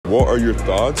What are your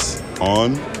thoughts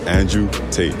on Andrew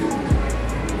Tate?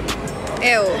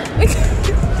 Ew.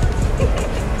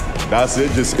 That's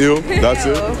it? Just ill? That's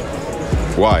Ew. it?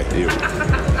 Why? Ew.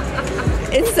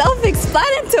 It's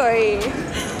self-explanatory.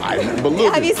 But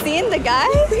look, Have you seen the guy?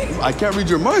 I can't read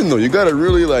your mind though. You gotta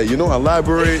really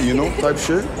elaborate, type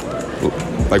shit.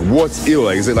 Like what's ill?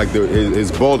 Like is it like his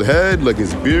bald head, like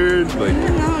his beard, like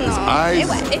his eyes?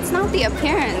 It's not the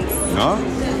appearance. Huh?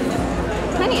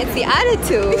 Honey, it's the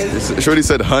attitude. Shorty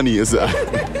said honey. It's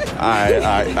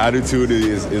attitude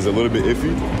is a little bit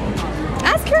iffy.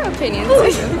 Ask her opinion.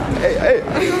 Hey,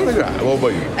 what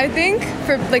about you? I think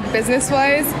for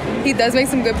business-wise, he does make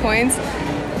some good points,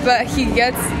 but he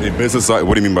gets... In business side,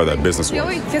 what do you mean by that,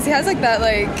 business-wise? Because he has that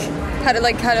how to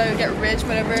get rich,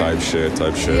 whatever. Type shit.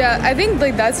 Yeah, I think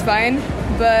that's fine,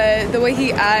 but the way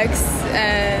he acts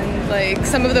and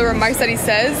some of the remarks that he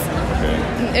says,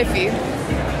 iffy.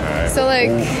 Right. So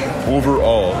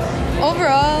overall,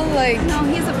 no,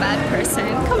 he's a bad person.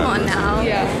 Come on now.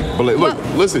 Yeah. But look,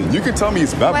 listen, you can tell me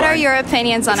he's bad. What are your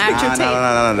opinions on Andrew Tate?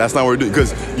 No, that's not what we're doing.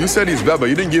 Because you said he's bad, but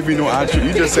you didn't give me no actual.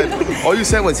 You just said, all you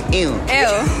said was ew.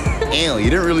 Ew. You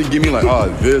didn't really give me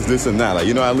this and that.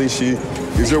 At least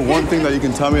is there one thing that you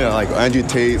can tell me that Andrew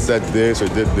Tate said this or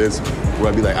did this where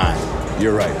I'd be like,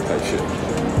 you're right, type shit.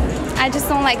 I just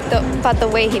don't like about the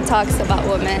way he talks about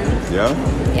women. Yeah?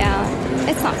 Yeah.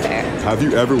 It's not fair. Have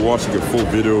you ever watched a full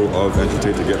video of Andrew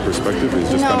Tate to get perspective? It's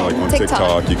just kind of on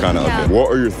TikTok. You kind of okay. What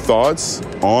are your thoughts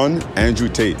on Andrew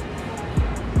Tate?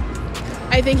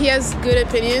 I think he has good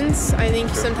opinions. I think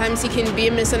sometimes he can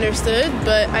be misunderstood,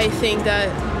 but I think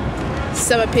that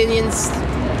some opinions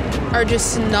are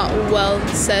just not well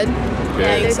said.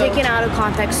 Yeah, they're taken out of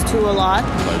context too a lot.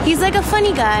 He's a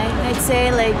funny guy. I'd say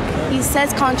he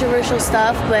says controversial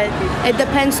stuff, but it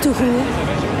depends to who.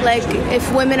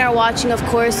 If women are watching, of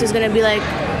course, there's gonna be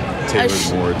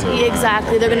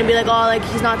exactly. They're gonna be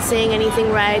he's not saying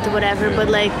anything right or whatever. But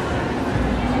these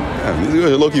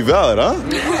guys are low-key valid, huh?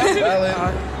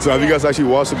 Valid. So have you guys actually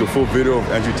watched the full video of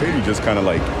Andrew Tate? You just kind of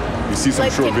you see some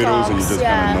short videos and you just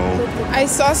kind of know. I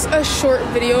saw a short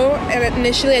video and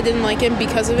initially I didn't like him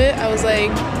because of it. I was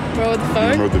like, bro, what the fuck? You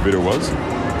remember what the video was?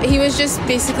 He was just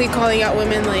basically calling out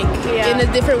women in a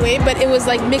different way, but it was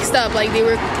mixed up.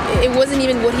 It wasn't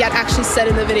even what he had actually said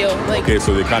in the video. Okay,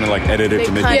 so they kind of edited it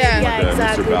to make it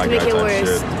exactly, Mr. Bad to make it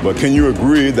worse. Shit. But can you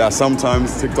agree that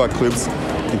sometimes TikTok clips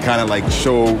can kind of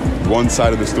show one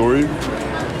side of the story,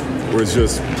 or it's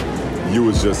just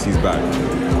he's bad?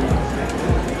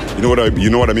 You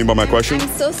know what I mean by my question? I'm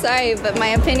so sorry, but my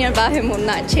opinion about him will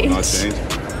not change. Will not change.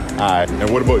 All right, and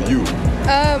what about you?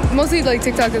 Mostly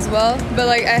TikTok as well, but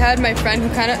I had my friend who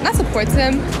kind of not supports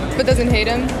him but doesn't hate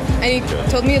him, and he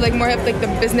told me more of the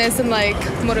business and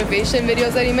motivation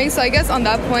videos that he makes. So I guess on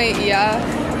that point, yeah,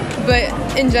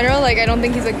 but in general, I don't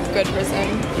think he's a good person.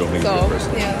 You don't think he's a good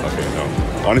person? Yeah. Okay,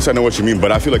 no. Honestly, I know what you mean,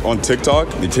 but I feel on TikTok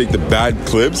they take the bad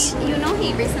clips. You know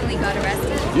he recently got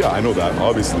arrested. Yeah, I know that,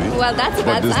 obviously. Well, that's a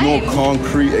bad sign. But sign. there's no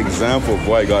concrete example of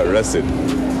why he got arrested.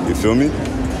 You feel me?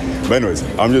 But anyways,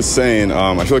 I'm just saying,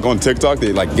 I feel on TikTok,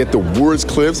 they get the worst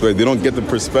clips, but they don't get the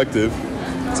perspective.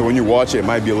 So when you watch it, it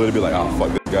might be a little bit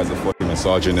fuck, this guy's a fucking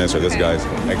misogynist, or this guy's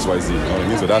XYZ, you know what I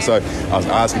mean? So that's why I was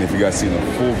asking if you guys seen the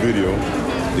full video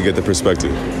to get the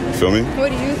perspective. You feel me? What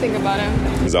do you think about him?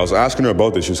 Because I was asking her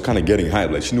about this, she was kind of getting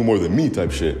hyped, she knew more than me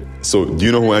type shit. So do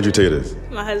you know who Andrew Tate is?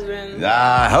 My husband.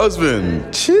 Husband.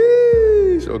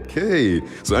 Sheesh. Okay.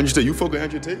 So Andrew Tate, you fuck with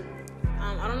Andrew Tate?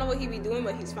 I don't know what he be doing,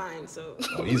 but he's fine. So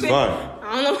he's fine.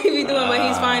 I don't know what he be doing, but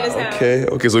he's fine as hell.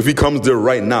 Okay. So if he comes there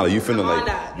right now, you finna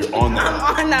you're on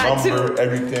that. I'm on that number, too.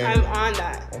 Everything. I'm on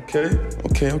that.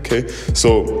 Okay.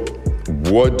 So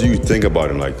what do you think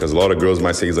about him? Because a lot of girls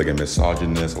might say he's a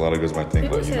misogynist. A lot of girls might think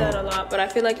people say that a lot, but I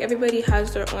feel everybody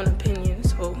has their own opinion.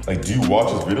 So do you watch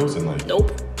his videos and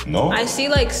Nope. No? I see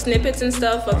snippets and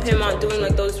stuff of him on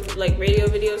doing those radio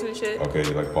videos and shit. Okay,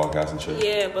 podcasts and shit.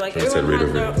 Yeah, but Sure, everyone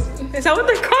has their. Is that what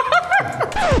they're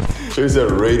called? Sure, you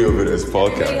said radio videos,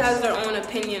 podcast. Everybody has their own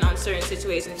opinion on certain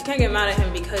situations. You can't get mad at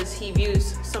him because he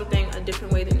views something a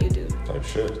different way than you do. Type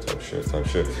shit.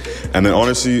 And then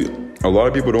honestly, a lot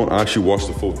of people don't actually watch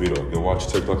the full video. They watch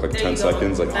TikTok 10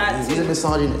 seconds. He's a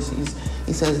misogynist.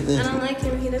 He says this. I don't like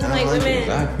him. He doesn't like women.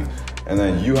 Exactly. And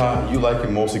then you like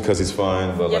him mostly because he's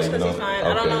fine, but yes, because he's fine. Okay.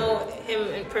 I don't know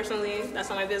him personally. That's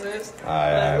not my business.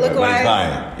 Look who he's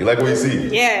fine. You like what you see?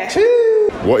 Yeah.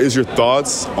 What is your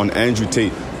thoughts on Andrew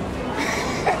Tate?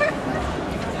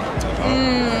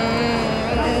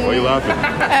 Why are you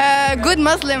laughing? Good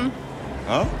Muslim.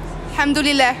 Huh?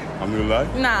 Alhamdulillah. Alhamdulillah?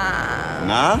 Nah.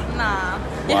 Nah? Nah.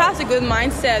 It has a good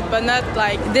mindset, but not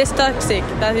like this toxic.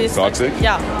 That is Toxic? Like,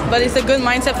 yeah, but it's a good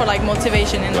mindset for like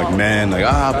motivation and Like all. man, like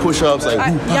push-ups, like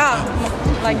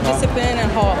Like discipline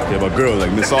and all. yeah, but girl,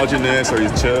 like misogynist, or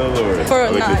he's chill, or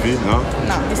like nah. defeat? No,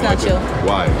 No, it's not chill.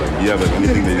 Why? Like, you have like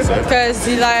anything that you said? Because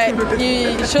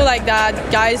you show like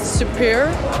that guys superior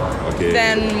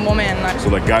than women. Like, So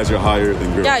like guys are higher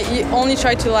than girls. yeah, you only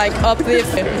try to like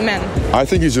uplift men. I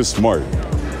think he's just smart.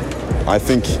 I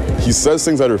think he says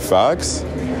things that are facts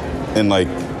in like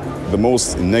the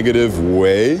most negative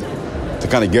way to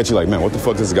kind of get you like, man, what the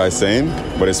fuck is this guy saying?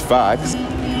 But it's facts.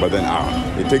 But then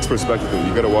it takes perspective.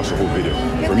 You gotta watch the whole video.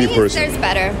 For me personally. There's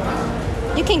better.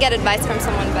 You can get advice from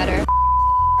someone better.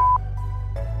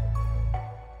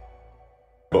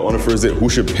 But on a first date, who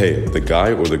should pay? The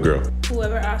guy or the girl?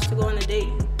 Whoever asked to go on a date.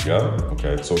 Yeah?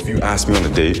 Okay. So if you ask me on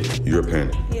a date, you're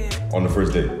paying. Yeah. On the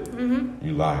first date? Mm-hmm.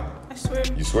 You lie. I swear.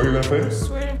 You swear you're gonna pay? I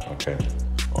swear. Okay.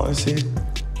 Honestly,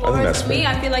 I Or think that's to me,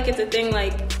 fair. I feel like it's a thing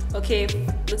like, okay,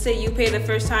 let's say you pay the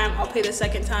first time, I'll pay the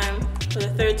second time. For the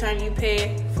third time, you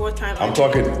pay. Fourth time, I'm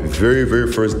talking very,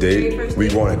 very first date. Very first We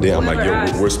date. go on a date. I'm like, Whoever yo,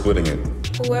 asked. we're splitting it.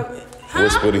 Whoever. We're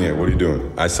splitting it. What are you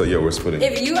doing? I said, yeah, we're splitting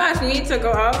it. If you ask me to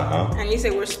go out Uh-huh. and you say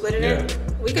we're splitting Yeah. it,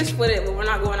 we can split it, but we're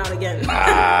not going out again.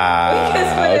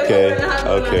 Okay, We're not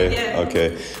going out again.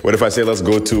 okay. What if I say let's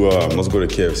go to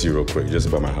KFC real quick, just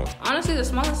about my house? Honestly, the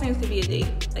smallest things could be a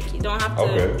date. Like, you don't have to.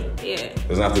 Okay. Yeah.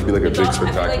 Doesn't have to be like a big I feel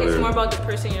like spectacular. it's more about the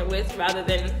person you're with rather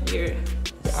than your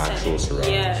the actual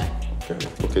surroundings. Yeah.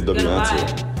 Okay, W Good answer.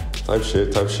 vibe.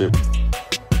 Type shit.